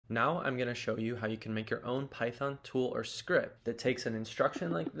Now I'm going to show you how you can make your own Python tool or script that takes an instruction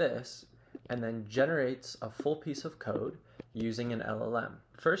like this and then generates a full piece of code using an LLM.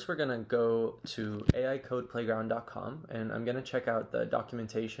 First, we're going to go to AICodePlayground.com and I'm going to check out the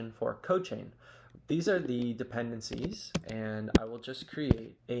documentation for CodeChain. These are the dependencies, and I will just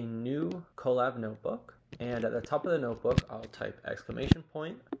create a new Colab notebook. And at the top of the notebook, I'll type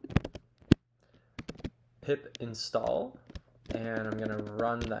pip install, and I'm going to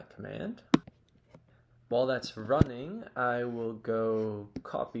run that command. While that's running, I will go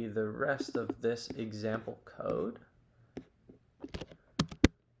copy the rest of this example code.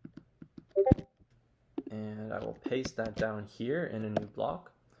 And I will paste that down here in a new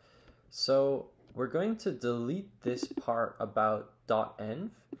block. So we're going to delete this part about .env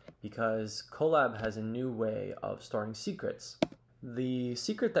because Colab has a new way of storing secrets. The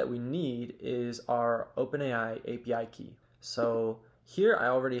secret that we need is our OpenAI API key. So here I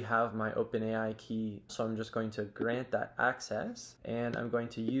already have my OpenAI key, so I'm just going to grant that access, and I'm going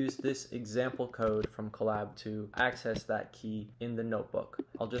to use this example code from Colab to access that key in the notebook.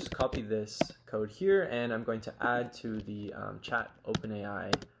 I'll just copy this code here, and I'm going to add to the chat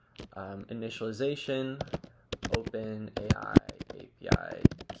OpenAI initialization OpenAI API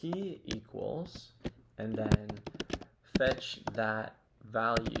key equals, and then fetch that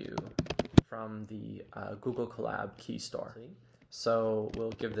value from the Google Colab key store. So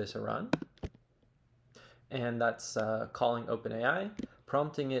we'll give this a run, and that's calling OpenAI,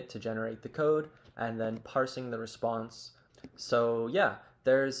 prompting it to generate the code, and then parsing the response. So yeah,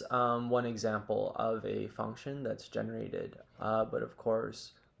 there's one example of a function that's generated, but of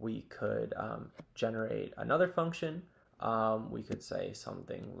course we could generate another function. We could say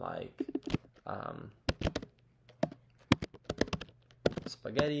something like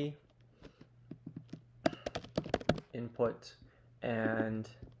spaghetti input and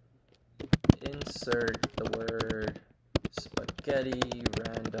insert the word spaghetti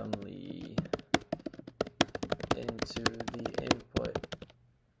randomly into the input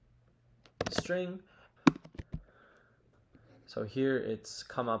string. So here it's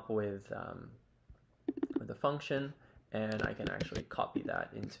come up with a function, and I can actually copy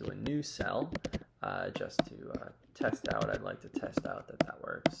that into a new cell just to test out. I'd like to test out that that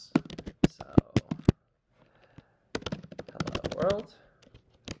works. So hello world.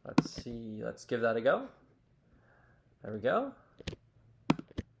 Let's see, let's give that a go. There we go.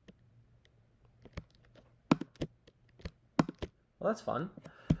 Well, that's fun.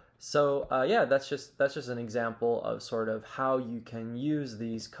 So yeah, that's just an example of sort of how you can use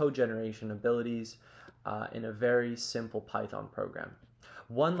these code generation abilities in a very simple Python program.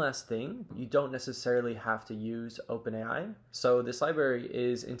 One last thing, you don't necessarily have to use OpenAI. So this library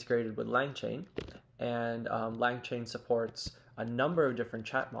is integrated with LangChain, and LangChain supports a number of different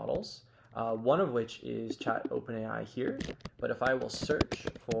chat models, one of which is chat OpenAI here. But if I will search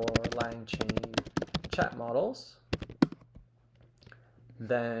for LangChain chat models,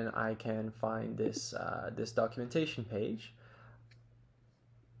 then I can find this, this documentation page,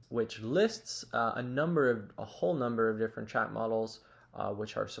 which lists a whole number of different chat models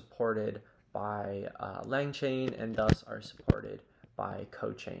which are supported by LangChain and thus are supported by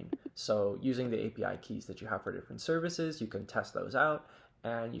CodeChain. So using the API keys that you have for different services, you can test those out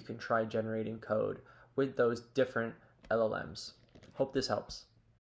and you can try generating code with those different LLMs. Hope this helps.